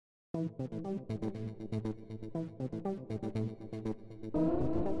This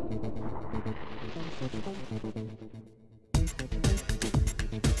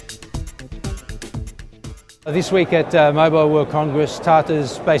week at Mobile World Congress,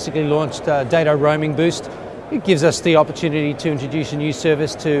 Tata's basically launched Data Roaming Boost. It gives us the opportunity to introduce a new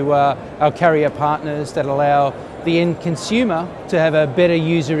service to our carrier partners that allow the end consumer to have a better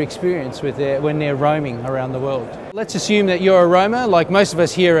user experience when they're roaming around the world. Let's assume that you're a roamer, like most of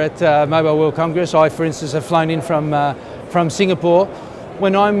us here at Mobile World Congress. I, for instance, have flown in from Singapore.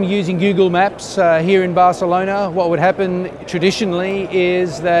 When I'm using Google Maps here in Barcelona, what would happen traditionally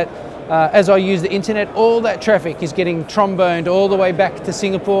is that as I use the internet, all that traffic is getting tromboned all the way back to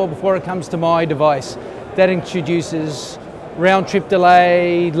Singapore before it comes to my device. That introduces round-trip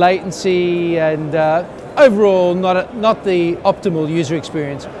delay, latency, and overall not the optimal user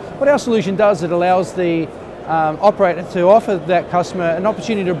experience. What our solution does, it allows the operator to offer that customer an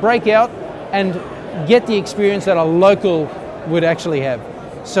opportunity to break out and get the experience that a local would actually have.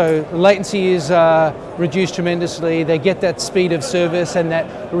 So latency is reduced tremendously. They get that speed of service and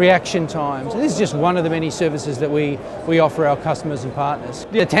that reaction time. So this is just one of the many services that we offer our customers and partners.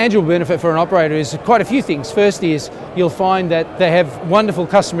 The tangible benefit for an operator is quite a few things. First is you'll find that they have wonderful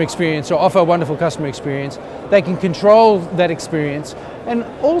customer experience or offer wonderful customer experience. They can control that experience, and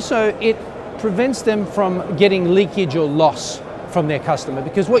also it prevents them from getting leakage or loss from their customer,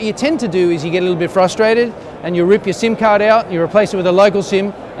 because what you tend to do is you get a little bit frustrated and you rip your SIM card out, you replace it with a local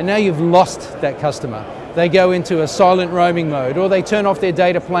SIM, and now you've lost that customer. They go into a silent roaming mode, or they turn off their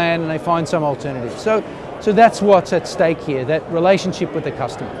data plan and they find some alternative. So that's what's at stake here, that relationship with the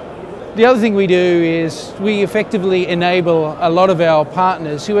customer. The other thing we do is we effectively enable a lot of our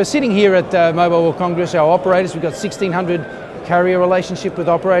partners who are sitting here at Mobile World Congress, our operators. We've got 1,600 carrier relationship with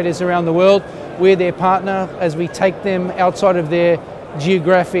operators around the world. We're their partner as we take them outside of their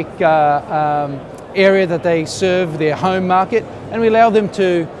geographic area that they serve, their home market, and we allow them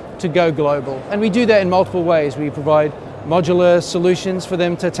to go global. And we do that in multiple ways. We provide modular solutions for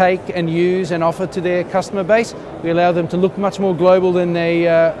them to take and use and offer to their customer base. We allow them to look much more global than they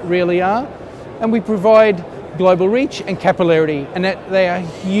really are. And we provide global reach and capillarity, and they are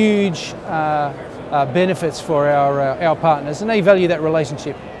huge benefits for our partners, and they value that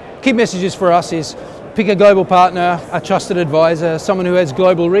relationship. Key messages for us is pick a global partner, a trusted advisor, someone who has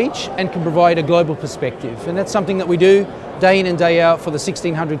global reach and can provide a global perspective. And that's something that we do day in and day out for the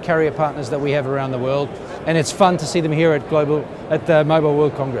 1,600 carrier partners that we have around the world. And it's fun to see them here at Mobile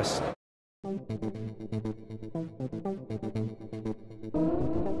World Congress.